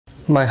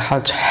My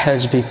heart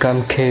has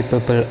become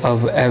capable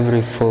of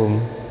every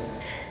form.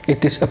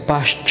 It is a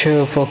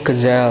pasture for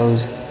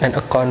gazelles and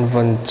a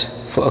convent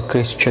for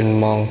Christian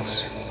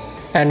monks,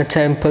 and a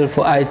temple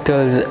for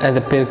idols and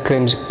the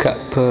pilgrim's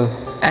Kaaba,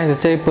 and the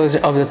tables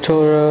of the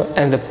Torah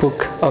and the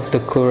book of the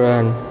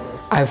Quran.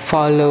 I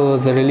follow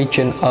the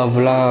religion of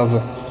love.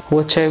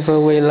 Whatever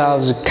way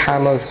love's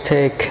camels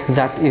take,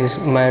 that is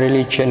my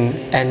religion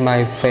and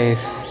my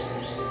faith.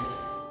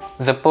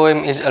 The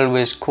poem is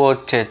always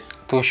quoted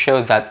to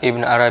show that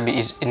Ibn Arabi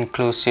is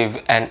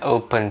inclusive and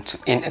open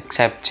in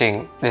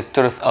accepting the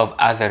truth of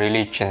other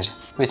religions,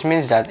 which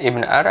means that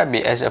Ibn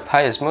Arabi, as a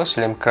pious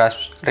Muslim,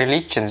 grasps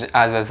religions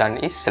other than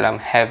Islam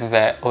have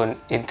their own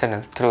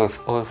internal truth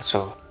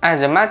also.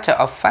 As a matter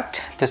of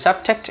fact, the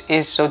subject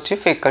is so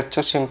difficult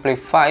to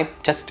simplify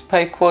just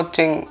by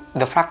quoting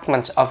the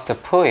fragments of the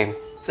poem.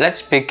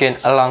 Let's begin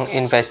a long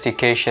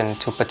investigation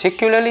to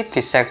particularly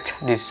dissect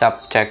this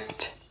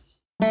subject.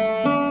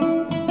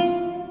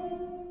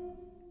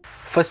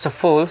 First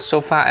of all, so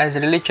far as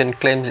religion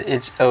claims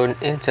its own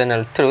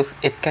internal truth,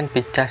 it can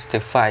be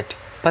justified.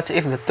 But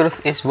if the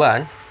truth is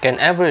one, can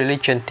every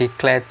religion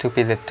declare to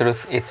be the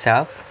truth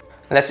itself?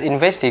 Let's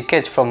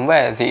investigate from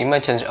where the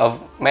emergence of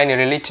many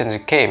religions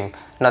came,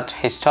 not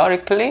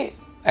historically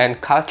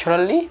and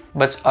culturally,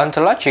 but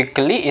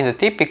ontologically in the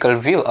typical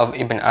view of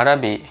Ibn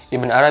Arabi.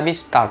 Ibn Arabi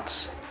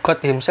starts, God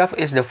himself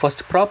is the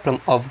first problem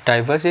of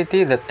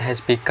diversity that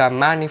has become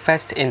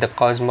manifest in the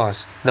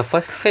cosmos. The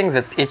first thing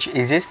that each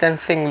existent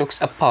thing looks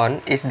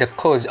upon is the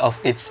cause of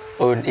its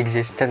own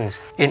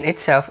existence. In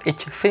itself,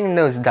 each thing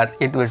knows that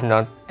it was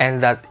not, and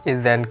that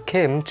it then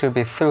came to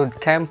be through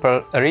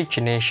temporal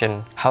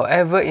origination.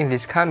 However, in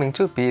this coming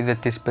to be, the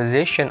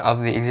disposition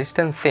of the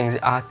existent things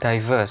are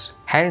diverse.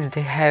 Hence,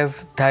 they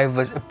have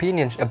diverse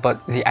opinions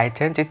about the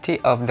identity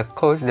of the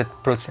cause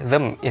that brought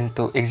them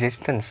into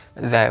existence.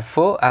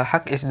 Therefore,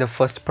 al-haq is the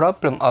first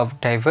problem of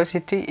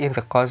diversity in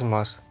the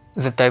cosmos.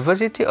 The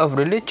diversity of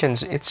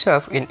religions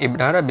itself, in Ibn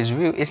Arabi's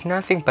view, is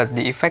nothing but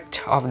the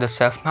effect of the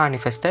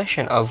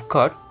self-manifestation of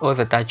God, or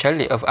the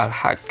tajalli of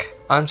al-haq.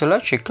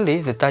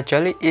 Ontologically, the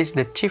tajalli is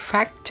the chief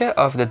factor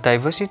of the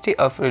diversity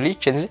of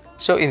religions,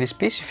 so in this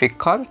specific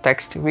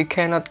context, we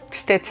cannot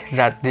state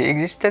that the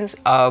existence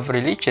of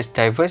religious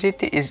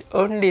diversity is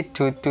only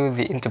due to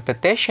the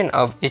interpretation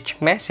of each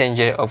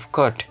messenger of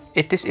God.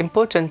 It is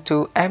important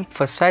to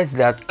emphasize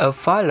that a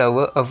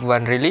follower of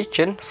one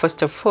religion,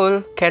 first of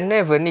all, can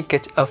never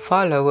negate a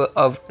follower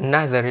of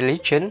another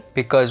religion,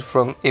 because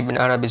from Ibn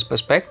Arabi's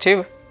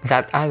perspective,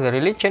 that other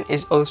religion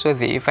is also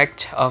the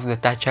effect of the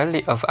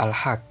tajalli of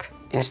al-haq.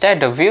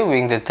 Instead of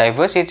viewing the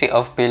diversity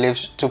of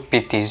beliefs to be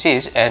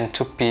disease and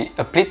to be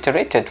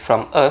obliterated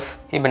from earth,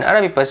 Ibn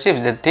Arabi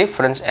perceives the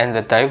difference and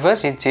the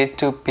diversity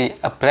to be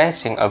a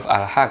blessing of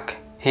al-haq.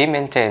 He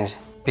maintains,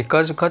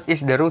 because God is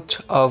the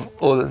root of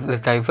all the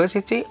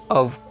diversity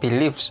of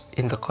beliefs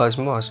in the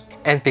cosmos,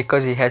 and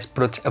because he has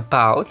brought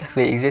about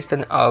the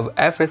existence of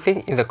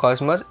everything in the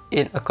cosmos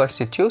in a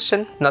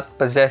constitution not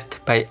possessed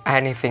by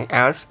anything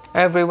else,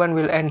 everyone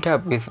will end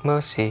up with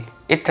mercy.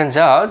 It turns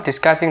out,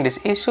 discussing this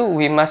issue,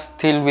 we must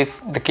deal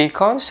with the key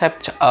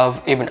concept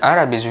of Ibn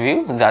Arabi's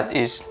view, that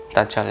is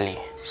tajalli.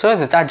 So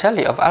the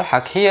tajalli of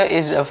al-haq here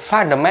is a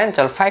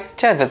fundamental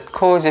factor that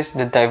causes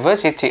the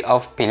diversity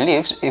of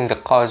beliefs in the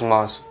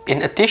cosmos.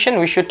 In addition,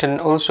 we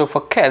shouldn't also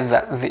forget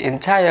that the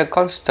entire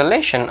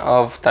constellation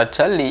of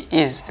tajalli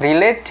is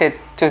related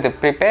to the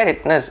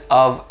preparedness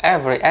of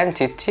every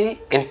entity,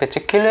 in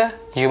particular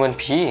human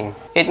being.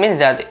 It means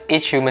that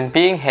each human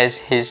being has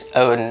his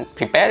own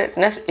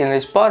preparedness in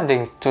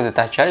responding to the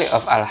tajalli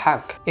of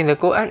al-haq. In the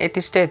Quran it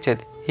is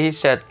stated, he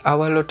said,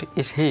 our Lord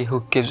is he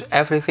who gives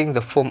everything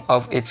the form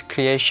of its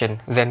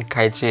creation, then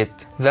guides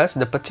it. Thus,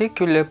 the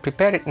particular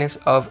preparedness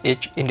of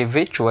each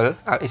individual,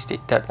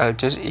 al-istidad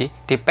al-juz'i,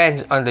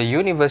 depends on the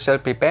universal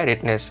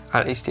preparedness,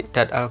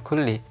 al-istidad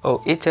al-kulli,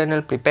 or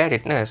eternal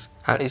preparedness,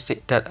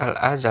 al-istidad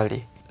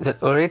al-azali,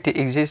 that already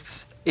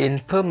exists in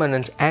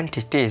permanent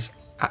entities,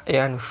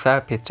 al-adyan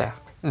thabita.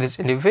 This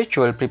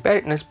individual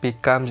preparedness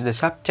becomes the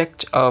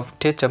subject of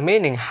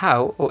determining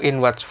how or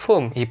in what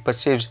form he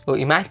perceives or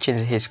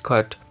imagines his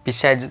God.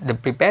 Besides the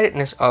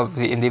preparedness of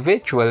the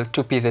individual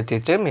to be the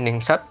determining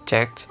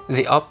subject,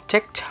 the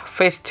object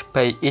faced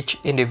by each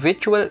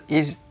individual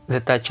is the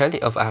tajalli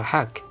of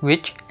al-haq,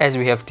 which, as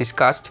we have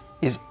discussed,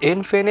 is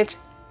infinite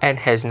and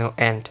has no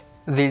end.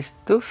 These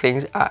two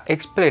things are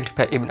explained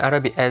by Ibn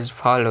Arabi as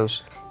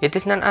follows. It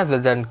is none other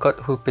than God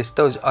who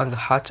bestows on the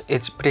heart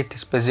its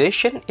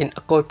predisposition in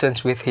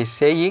accordance with his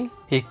saying,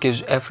 he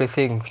gives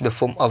everything the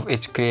form of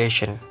its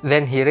creation.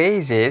 Then he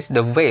raises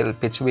the veil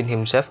between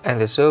himself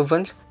and the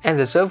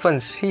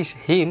servant sees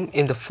him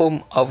in the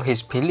form of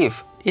his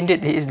belief.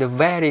 Indeed, he is the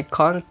very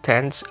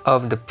contents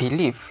of the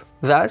belief.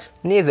 Thus,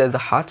 neither the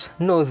heart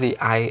nor the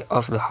eye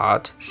of the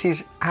heart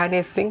sees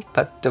anything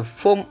but the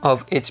form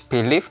of its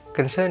belief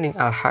concerning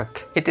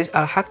al-haq. It is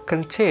al-haq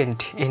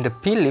contained in the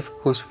belief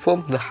whose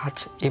form the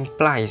heart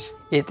implies.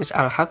 It is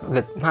al-haq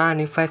that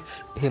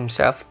manifests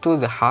himself to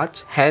the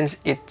heart, hence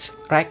it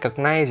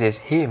recognizes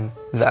him.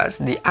 Thus,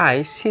 the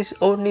eye sees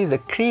only the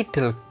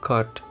creedal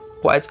God.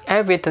 Quite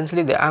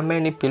evidently, there are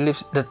many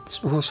beliefs that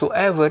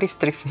whosoever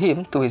restricts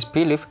him to his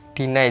belief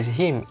denies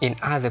him in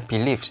other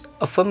beliefs,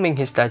 affirming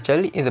his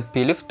tajalli in the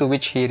belief to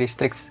which he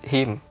restricts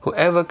him.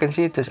 Whoever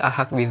considers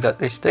al-haq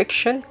without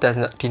restriction does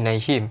not deny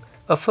him,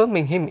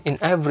 affirming him in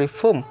every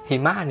form he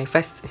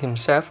manifests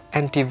himself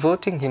and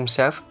devoting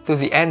himself to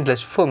the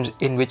endless forms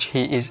in which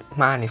he is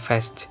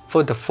manifest,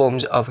 for the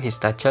forms of his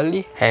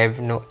tajalli have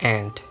no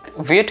end.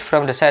 Viewed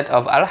from the side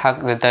of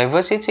al-haq, the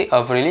diversity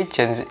of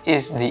religions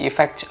is the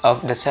effect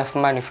of the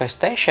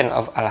self-manifestation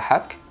of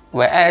al-haq,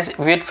 whereas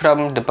viewed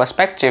from the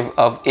perspective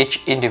of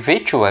each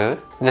individual,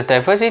 the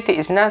diversity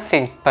is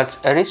nothing but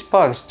a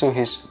response to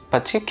his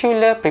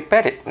particular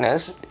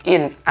preparedness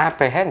in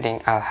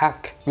apprehending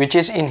al-haq, which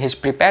is in his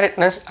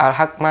preparedness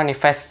al-haq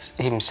manifests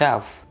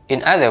himself.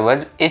 In other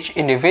words, each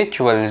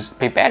individual's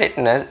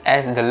preparedness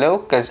as the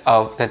locus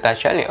of the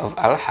tajalli of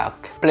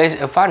al-haq plays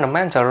a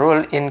fundamental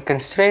role in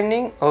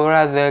constraining or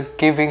rather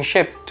giving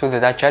shape to the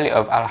tajalli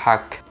of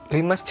al-haq.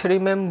 We must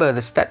remember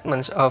the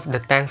statements of the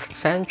 10th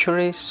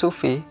century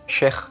Sufi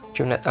Sheikh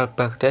Junaid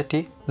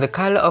al-Baghdadi. The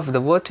color of the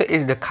water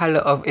is the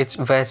color of its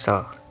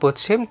vessel. Put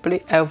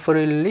simply,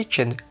 every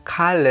religion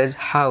colors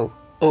how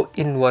or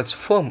in what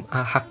form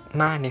al-haq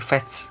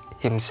manifests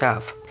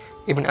himself.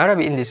 Ibn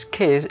Arabi in this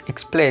case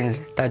explains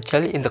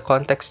tajalli in the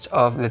context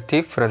of the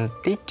different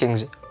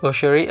teachings or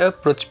sharia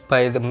brought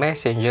by the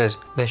messengers.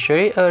 The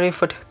sharia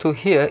referred to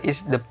here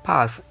is the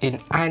path in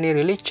any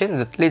religion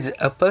that leads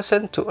a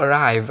person to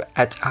arrive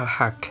at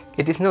al-haq.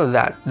 It is known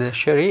that the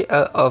sharia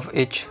of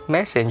each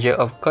messenger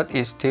of God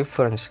is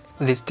different.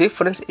 This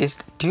difference is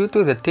due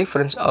to the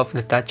difference of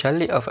the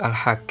tajalli of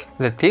al-haq.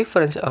 The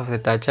difference of the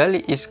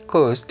tajalli is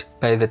caused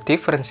by the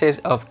differences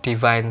of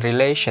divine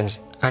relations.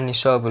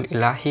 Anisabul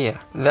ilahiyah.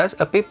 Thus,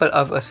 a people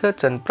of a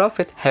certain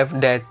prophet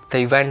have that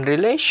divine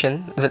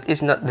relation that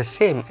is not the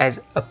same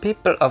as a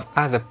people of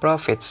other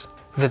prophets.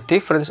 The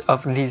difference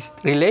of these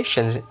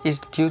relations is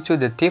due to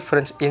the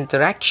different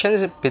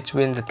interactions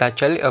between the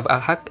tajalli of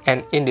al-haq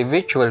and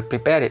individual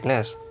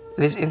preparedness.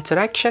 This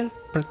interaction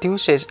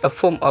produces a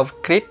form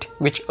of creed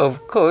which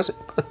of course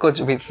accords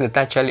with the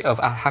tajalli of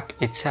al-haq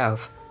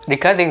itself.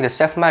 Regarding the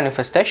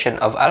self-manifestation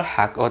of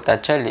al-haq or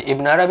tajalli,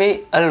 Ibn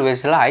Arabi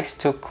always likes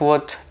to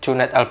quote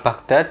Junaid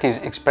al-Baghdadi's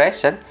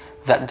expression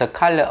that the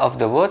color of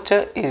the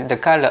water is the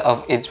color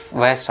of its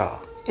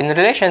vessel. In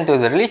relation to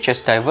the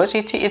religious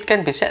diversity, it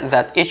can be said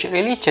that each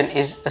religion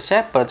is a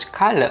separate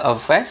color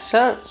of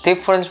vessel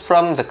different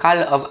from the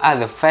color of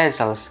other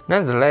vessels.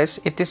 Nonetheless,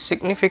 it is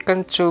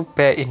significant to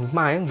bear in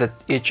mind that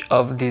each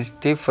of these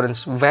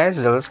different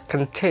vessels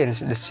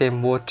contains the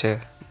same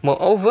water.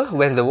 Moreover,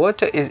 when the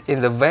water is in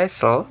the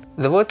vessel,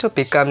 the water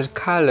becomes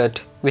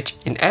colored, which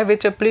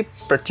inevitably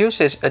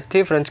produces a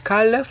different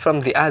color from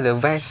the other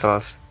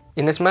vessels,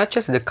 inasmuch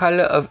as the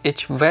color of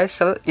each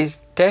vessel is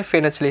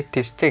definitely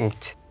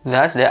distinct.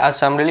 Thus, there are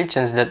some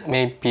religions that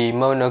may be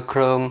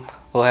monochrome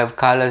or have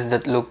colors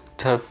that look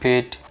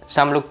turbid,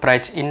 some look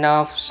bright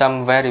enough,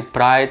 some very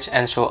bright,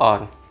 and so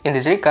on. In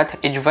this regard,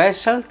 each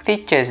vessel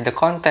teaches the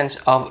contents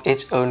of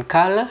its own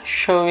color,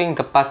 showing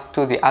the path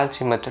to the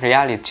ultimate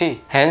reality.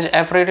 Hence,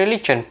 every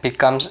religion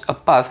becomes a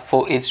path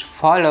for its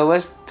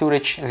followers to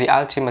reach the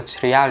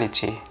ultimate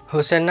reality.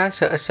 Hussein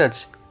Nasser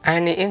asserts,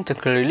 any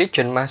integral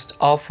religion must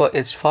offer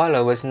its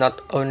followers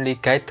not only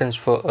guidance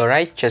for a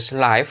righteous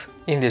life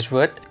in this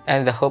world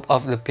and the hope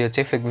of the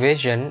beatific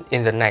vision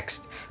in the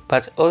next,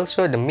 but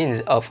also the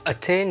means of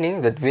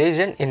attaining that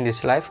vision in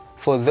this life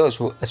for those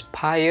who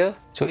aspire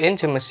to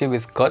intimacy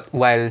with God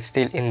while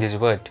still in this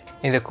world.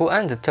 In the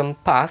Quran, the term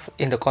path,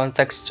 in the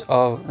context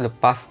of the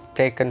path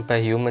taken by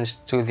humans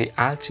to the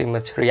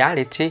ultimate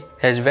reality,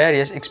 has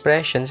various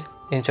expressions: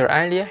 inter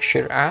alia,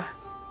 shir'ah,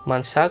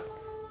 mansak,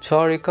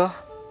 tariqah,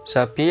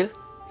 sabil,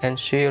 and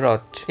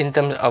sirat. In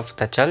terms of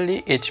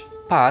tajalli, each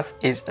path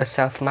is a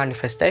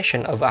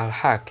self-manifestation of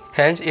al-haq.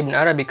 Hence, Ibn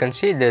Arabi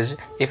considers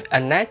if a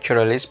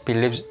naturalist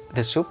believes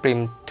the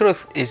supreme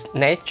truth is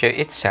nature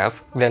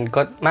itself, then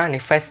God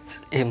manifests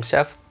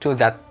himself to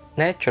that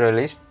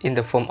naturalist in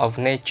the form of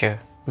nature.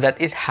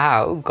 That is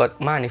how God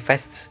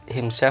manifests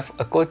himself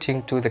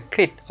according to the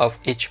creed of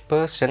each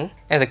person,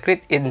 and the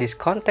creed in this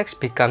context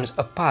becomes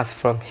a path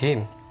from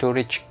him to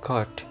reach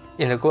God.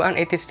 In the Quran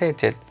it is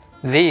stated,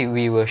 "Thee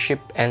we worship,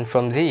 and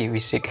from thee we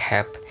seek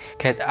help.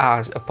 Guide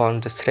us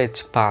upon the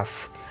straight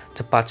path,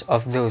 the path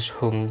of those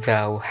whom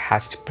thou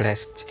hast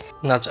blessed,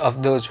 not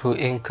of those who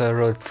incur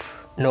wrath,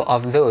 nor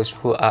of those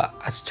who are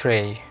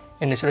astray."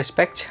 In this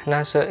respect,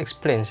 Nasser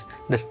explains,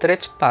 the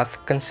straight path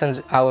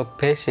concerns our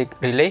basic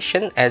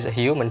relation as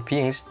human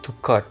beings to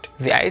God.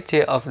 The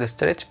idea of the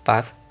straight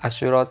path,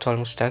 as-siratul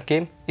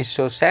mustaqim, is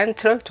so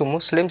central to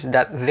Muslims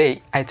that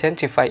they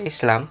identify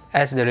Islam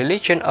as the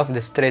religion of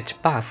the straight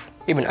path.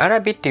 Ibn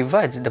Arabi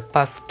divides the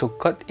path to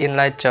God in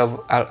light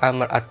of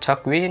al-amr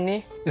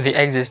at-takwini, the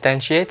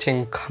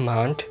existentiating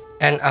command,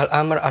 and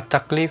al-amr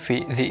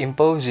at-taklifi, the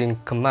imposing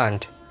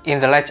command. In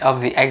the light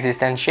of the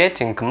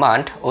existentiating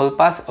command, all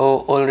paths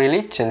or all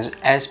religions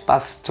as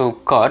paths to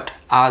God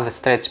are the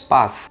straight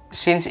path,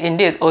 since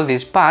indeed all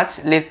these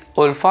paths lead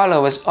all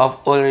followers of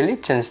all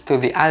religions to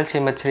the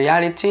ultimate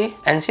reality,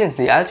 and since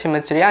the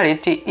ultimate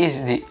reality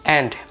is the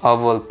end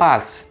of all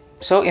paths.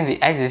 So in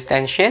the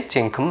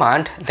existentiating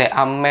command, there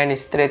are many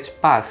straight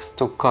paths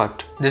to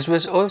God. This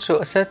was also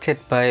asserted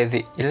by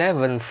the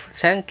 11th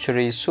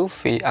century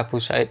Sufi Abu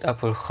Sa'id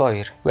Abul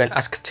Khair when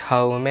asked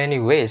how many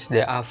ways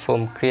there are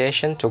from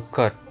creation to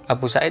God.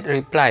 Abu Sa'id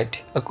replied,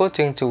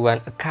 according to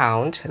one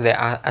account, there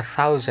are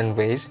 1,000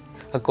 ways.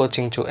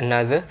 According to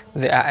another,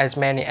 there are as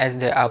many as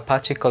there are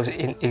particles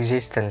in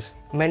existence.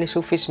 Many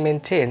Sufis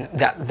maintain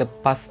that the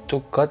path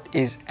to God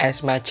is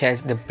as much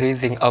as the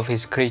breathing of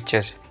his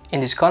creatures. In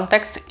this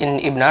context,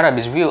 in Ibn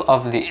Arabi's view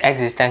of the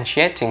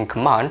existentiating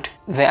command,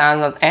 there are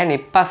not any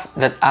paths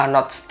that are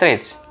not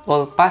straight.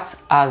 All paths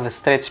are the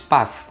straight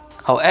path.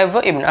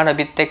 However, Ibn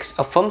Arabi takes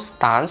a firm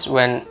stance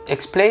when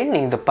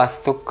explaining the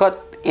path to God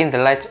in the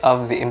light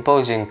of the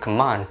imposing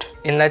command.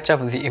 In light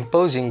of the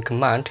imposing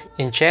command,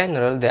 in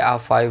general there are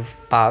 5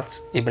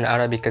 paths Ibn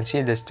Arabi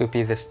considers to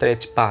be the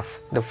straight path.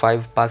 The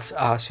 5 paths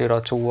are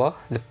Siratullah,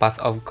 the path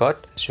of God,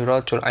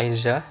 Siratul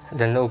Izzah,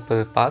 the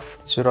noble path,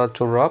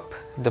 Siratul Rabb,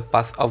 the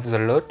path of the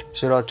Lord,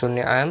 Siratul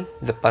Ni'am,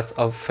 the path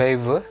of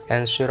favor,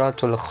 and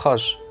Siratul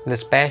Khas, the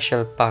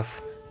special path.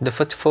 The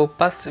first 4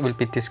 paths will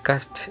be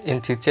discussed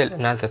in detail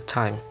another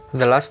time.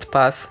 The last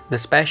path, the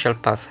special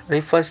path,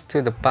 refers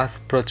to the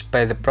path brought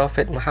by the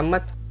Prophet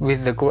Muhammad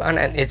with the Quran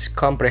and its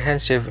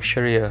comprehensive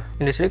Sharia.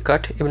 In this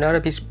regard, Ibn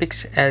Arabi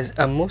speaks as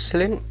a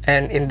Muslim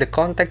and in the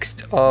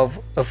context of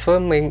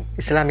affirming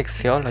Islamic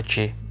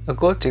theology.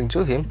 According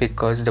to him,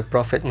 because the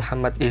Prophet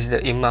Muhammad is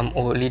the Imam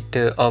or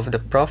leader of the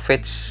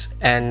prophets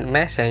and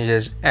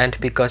messengers, and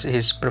because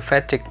his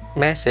prophetic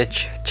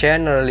message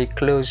generally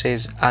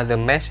closes other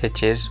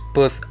messages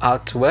both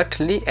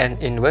outwardly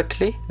and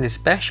inwardly, the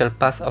special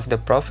path of the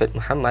Prophet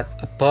Muhammad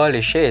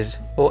abolishes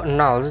or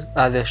annuls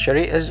other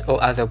shari'ahs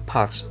or other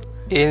paths.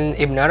 In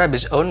Ibn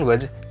Arabi's own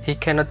words, he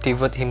cannot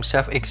devote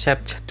himself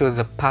except to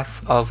the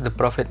path of the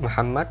Prophet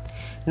Muhammad,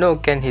 nor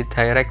can he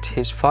direct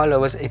his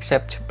followers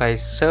except by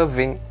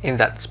serving in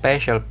that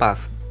special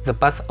path. The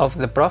path of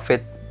the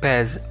Prophet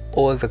bears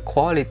all the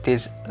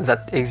qualities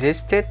that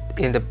existed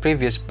in the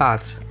previous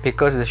paths,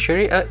 because the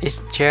Sharia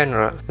is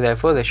general.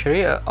 Therefore, the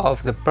Sharia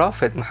of the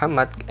Prophet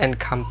Muhammad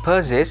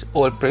encompasses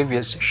all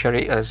previous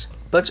Shariahs.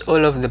 But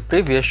all of the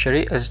previous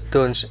Shariahs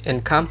don't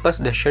encompass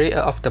the Sharia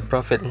of the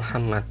Prophet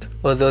Muhammad.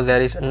 Although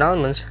there is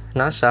annulments,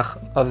 nasakh,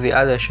 of the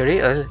other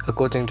Shariahs,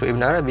 according to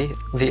Ibn Arabi,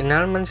 the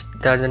annulments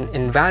doesn't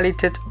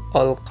invalidate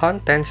all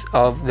contents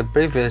of the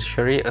previous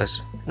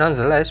Shariahs.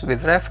 Nonetheless,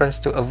 with reference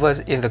to a verse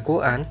in the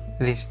Quran,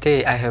 "This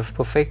day I have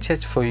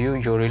perfected for you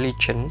your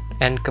religion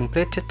and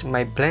completed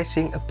my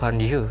blessing upon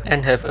you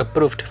and have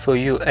approved for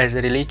you as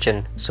a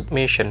religion,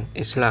 submission,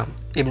 Islam."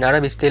 Ibn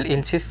Arabi still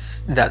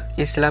insists that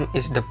Islam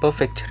is the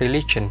perfect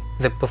religion.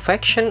 The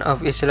perfection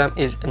of Islam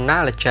is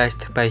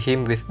analogized by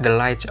him with the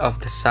light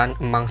of the sun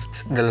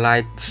amongst the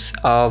lights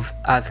of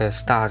other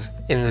stars.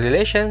 In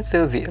relation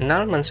to the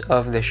annulments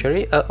of the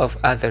Sharia of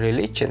other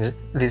religions,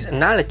 this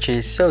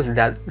analogy shows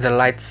that the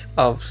lights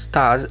of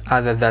stars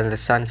other than the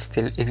sun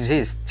still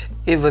exist.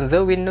 Even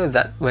though we know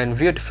that when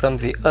viewed from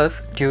the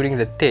earth during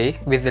the day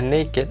with the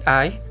naked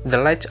eye, the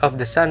light of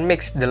the sun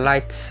makes the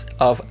lights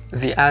of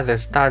the other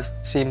stars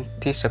seem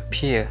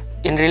disappear.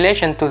 In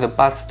relation to the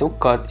paths to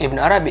God, Ibn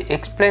Arabi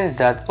explains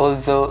that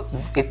although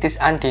it is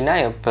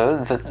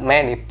undeniable that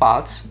many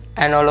paths,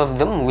 and all of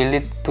them will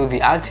lead to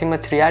the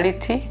ultimate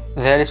reality,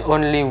 there is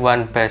only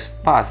one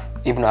best path.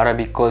 Ibn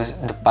Arabi calls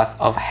the path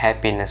of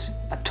happiness,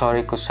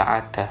 at-tariqu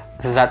sa'ata.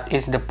 That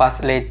is the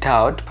path laid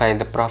out by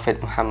the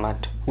Prophet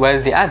Muhammad.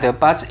 While the other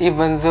paths,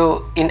 even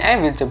though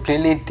inevitably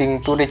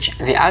leading to reach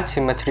the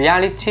ultimate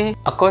reality,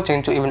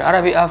 according to Ibn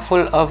Arabi, are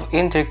full of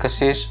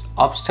intricacies,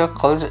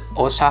 obstacles,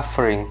 or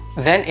suffering.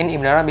 Then in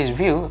Ibn Arabi's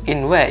view,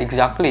 in where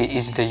exactly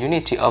is the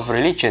unity of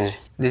religions?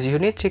 This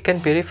unity can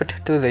be referred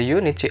to the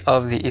unity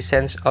of the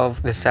essence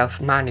of the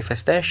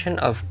self-manifestation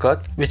of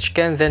God, which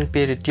can then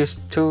be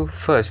reduced to,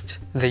 first,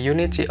 the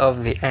unity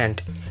of the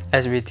end.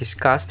 As we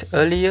discussed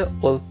earlier,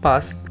 all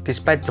paths,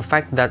 despite the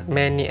fact that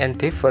many and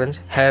different,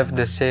 have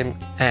the same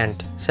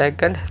end.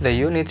 Second, the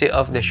unity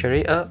of the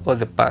Sharia or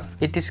the path.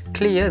 It is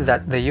clear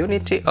that the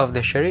unity of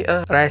the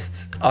Sharia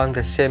rests on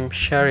the same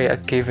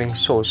Sharia-giving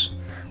source.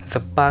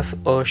 The path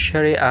or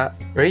Sharia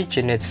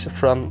originates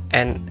from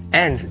and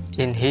ends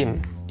in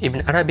him.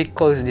 Ibn Arabi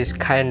calls this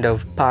kind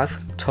of path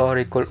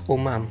Tariqul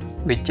Umam,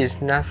 which is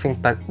nothing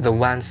but the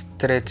one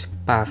straight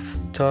path,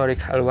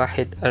 Tariq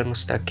al-Wahid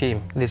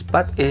al-Mustaqim. This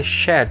path is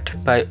shared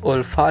by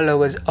all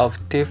followers of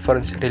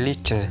different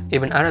religions.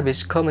 Ibn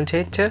Arabi's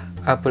commentator,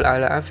 Abul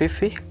Ala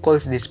Afifi,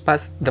 calls this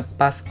path the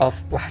path of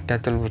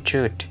Wahdatul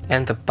Wujud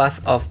and the path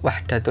of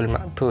Wahdatul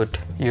Ma'bud,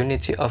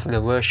 unity of the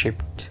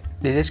worshipped.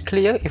 This is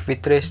clear if we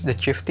trace the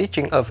chief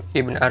teaching of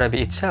Ibn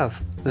Arabi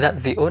itself,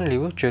 that the only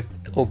wujud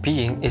or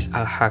being is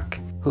al-haq,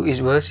 who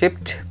is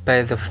worshipped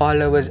by the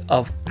followers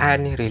of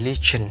any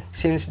religion.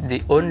 Since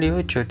the only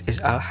wujud is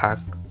al-haq,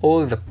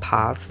 all the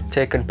paths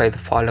taken by the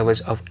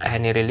followers of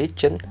any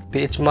religion,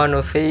 be it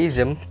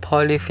monotheism,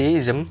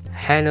 polytheism,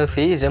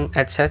 henotheism,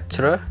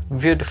 etc.,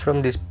 viewed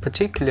from this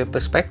particular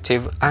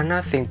perspective, are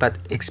nothing but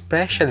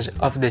expressions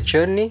of the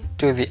journey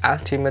to the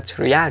ultimate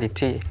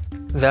reality.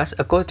 Thus,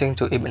 according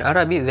to Ibn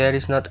Arabi, there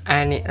is not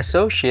any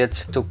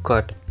associate to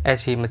God,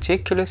 as he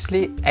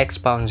meticulously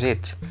expounds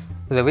it.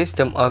 The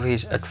wisdom of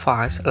his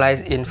advice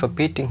lies in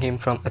forbidding him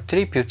from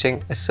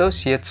attributing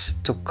associates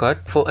to God,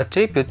 for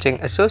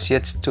attributing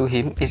associates to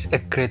him is a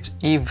great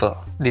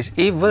evil. This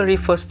evil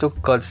refers to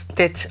God's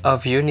state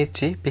of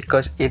unity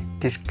because it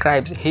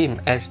describes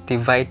him as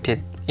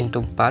divided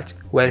into parts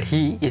while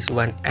he is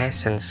one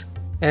essence.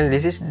 And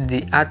this is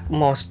the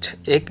utmost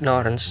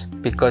ignorance,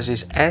 because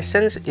his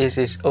essence is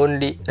his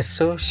only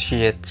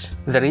associate.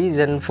 The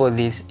reason for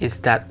this is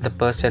that the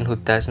person who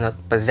does not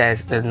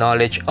possess the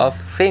knowledge of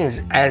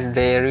things as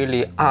they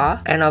really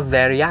are and of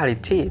their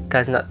reality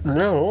does not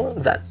know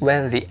that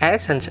when the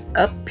essence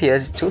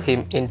appears to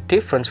him in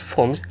different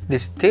forms,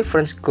 this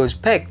difference goes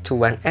back to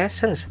one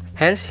essence.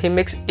 Hence, he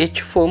makes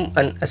each form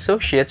an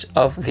associate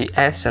of the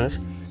essence,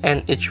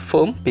 and each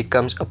form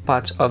becomes a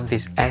part of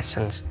this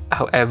essence.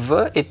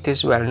 However, it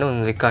is well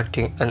known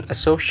regarding an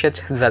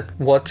associate that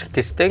what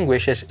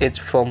distinguishes it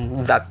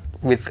from that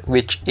with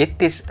which it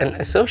is an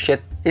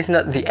associate is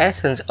not the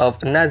essence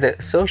of another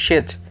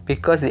associate,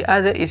 because the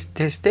other is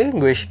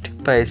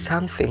distinguished by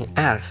something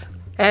else.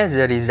 As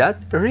a result,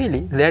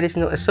 really, there is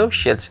no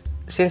associate,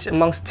 since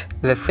amongst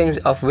the things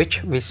of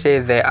which we say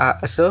they are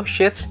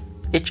associates,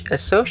 each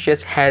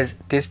associate has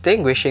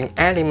distinguishing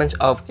elements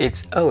of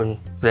its own.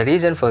 The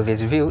reason for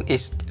this view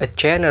is a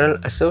general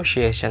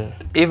association.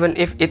 Even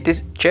if it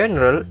is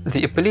general,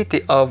 the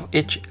ability of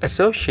each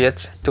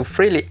associate to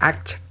freely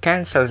act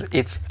cancels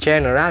its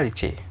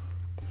generality.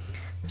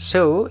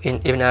 So,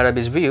 in Ibn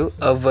Arabi's view,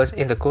 a verse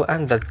in the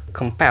Quran that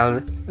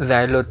compels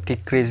 "Thy Lord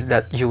decrees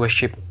that you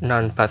worship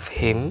none but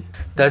Him"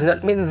 does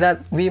not mean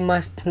that we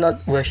must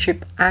not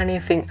worship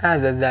anything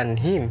other than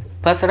Him,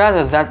 but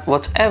rather that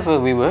whatever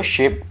we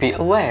worship, be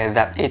aware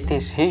that it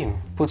is Him.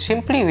 Put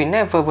simply, we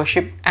never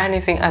worship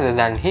anything other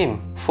than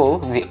Him, for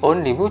the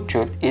only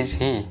wujud is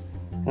He,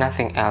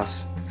 nothing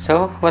else.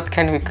 So, what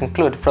can we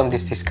conclude from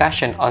this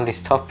discussion on this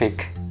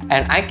topic?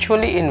 And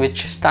actually, in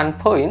which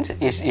standpoint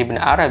is Ibn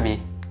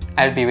Arabi?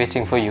 I'll be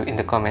waiting for you in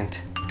the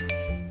comment.